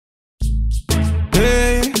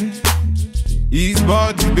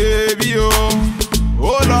body, baby, oh.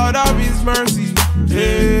 Oh Lord of His mercy.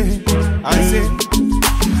 Hey, I say,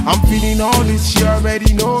 I'm feeling all this, she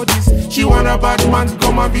already know this. She want a bad man to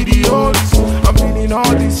come and video this. I'm feeling all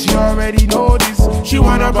this, she already know this. She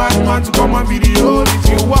want a bad man to come and video this.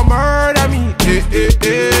 You want murder me,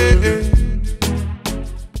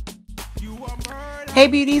 Hey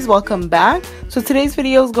beauties, welcome back. So today's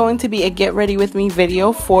video is going to be a get ready with me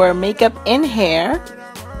video for makeup and hair.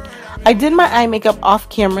 I did my eye makeup off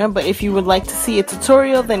camera, but if you would like to see a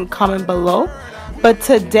tutorial, then comment below. But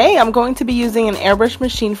today I'm going to be using an airbrush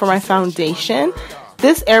machine for my foundation.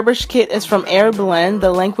 This airbrush kit is from AirBlend. The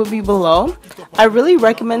link will be below. I really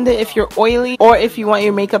recommend it if you're oily or if you want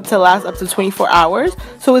your makeup to last up to 24 hours.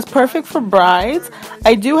 So it's perfect for brides.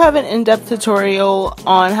 I do have an in-depth tutorial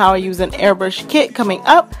on how I use an airbrush kit coming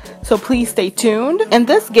up, so please stay tuned. And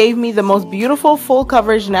this gave me the most beautiful full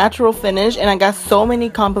coverage natural finish, and I got so many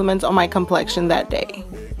compliments on my complexion that day.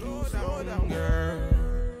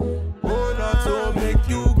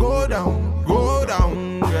 Go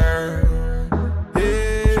down, girl.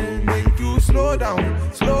 Hey, make you slow down,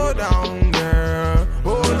 girl.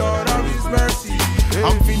 Oh Lord of His mercy. Hey.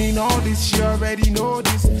 I'm feeling all this, she already know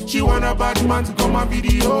this. She want a bad man to come and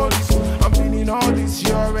video this. I'm feeling all this,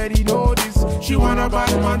 she already know this. She want a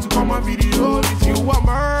bad man to come and video this. You want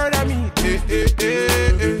murder me,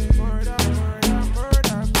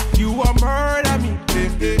 You want murder me,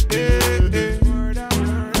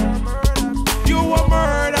 You want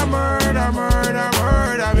murder me.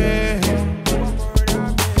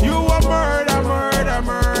 You want murder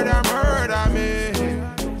me.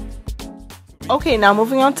 Okay, now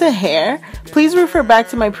moving on to hair. Please refer back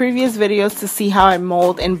to my previous videos to see how I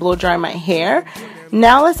mold and blow dry my hair.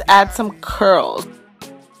 Now let's add some curls.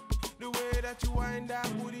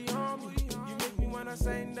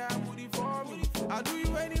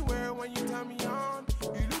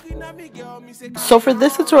 So for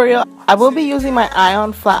this tutorial, I will be using my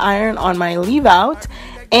Ion flat iron on my leave out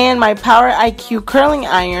and my Power IQ curling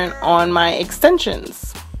iron on my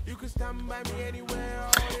extensions.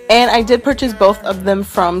 And I did purchase both of them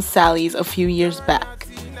from Sally's a few years back.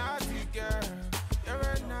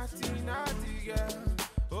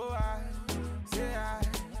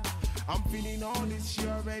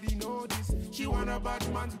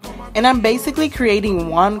 And I'm basically creating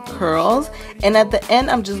one curls, and at the end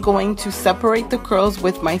I'm just going to separate the curls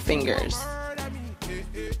with my fingers.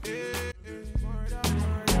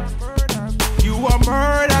 You want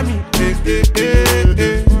murder me,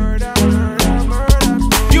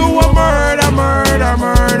 You want murder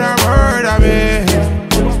me.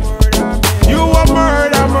 You want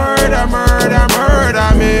murder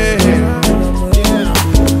me.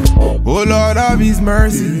 Oh Lord of His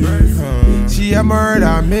mercy, she a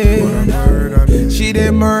murder me. She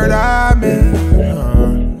dey murder me.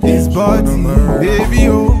 This body, baby,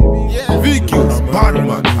 oh. Vicky's bad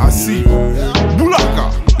man, I see.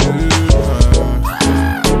 Bulaka.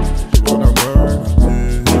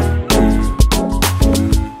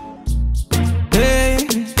 Hey,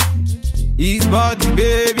 his body,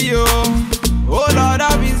 baby, oh. Oh Lord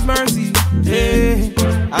of His mercy. Hey,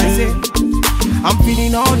 I say, I'm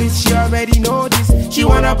feeling all this, she already know this. She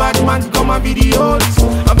want a bad man to come and video this.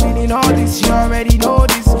 I'm feeling all this, she already know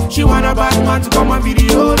this. She want a bad man to come and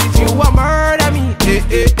video this. You want murder me,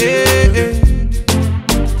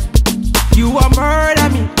 You want murder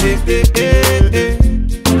me,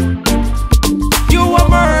 You want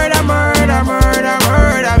murder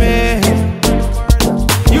me.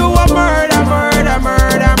 You want murder me.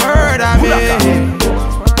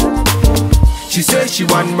 She says she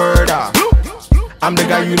want murder. I'm the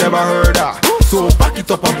guy you never heard of. So back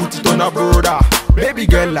it up and put it on a brother. Baby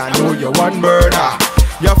girl, I know you want murder.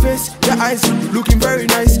 Your face, your eyes, looking very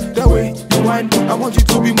nice. The way you whine, I want you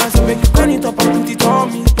to be mine. So make you turn it up and put it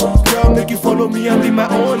on me. Girl, make you follow me and be my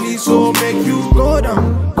only. So make you go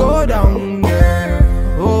down, girl.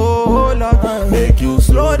 Oh Lord, make you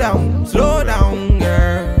slow down,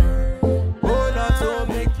 girl.